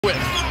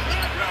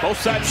with. Both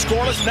sides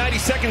scoreless, 90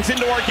 seconds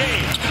into our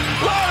game.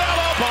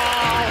 LaMelo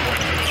Ball!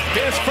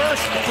 His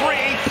first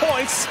 3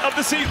 points of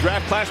the season.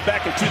 Draft class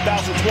back in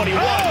 2021.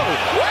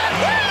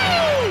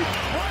 Woo-hoo!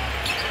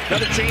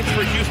 Another change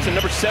for Houston,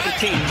 number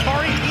 17.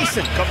 Tari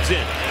Eason comes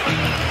in.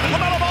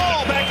 LaMelo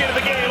Ball back into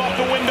the game, off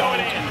the window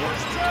and in.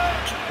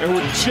 And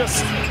we're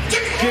just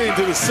getting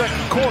to the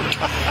second quarter.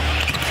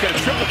 He's got a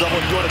triple-double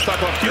if you want to talk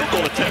about field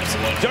goal attempts.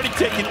 He's already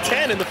taken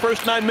 10 in the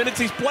first 9 minutes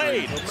he's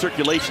played.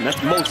 Circulation,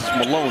 that's Moses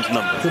Malone's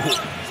number.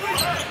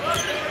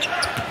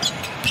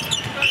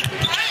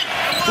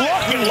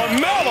 Look at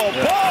LaMelo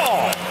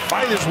Ball!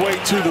 Find his way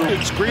to the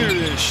screener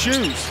than his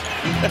shoes.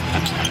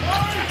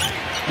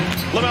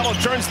 LaMelo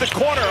turns the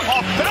corner,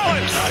 off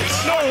balance.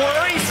 Nice. No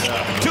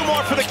worries. 2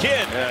 more for the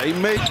kid. Yeah, he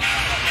made.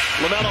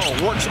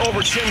 LaMelo works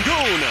over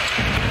Şengün.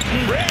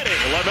 Ready,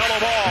 LaMelo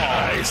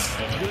Ball. Nice.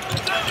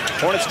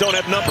 Hornets don't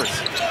have numbers.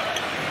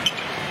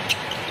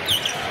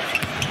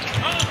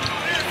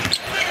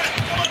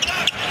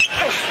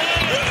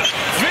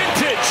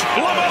 Vintage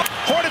LaMelo.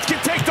 Hornets can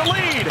take the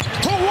lead.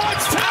 Who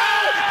wants to?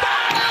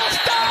 Miles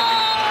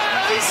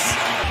does!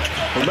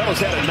 LaMelo's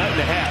had a night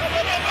and a half.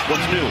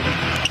 What's new?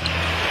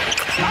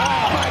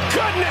 Oh my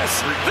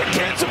goodness! The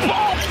kid's a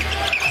ball!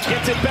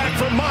 Gets it back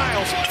from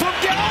Miles. From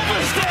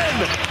Galveston!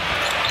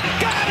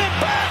 Got it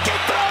back!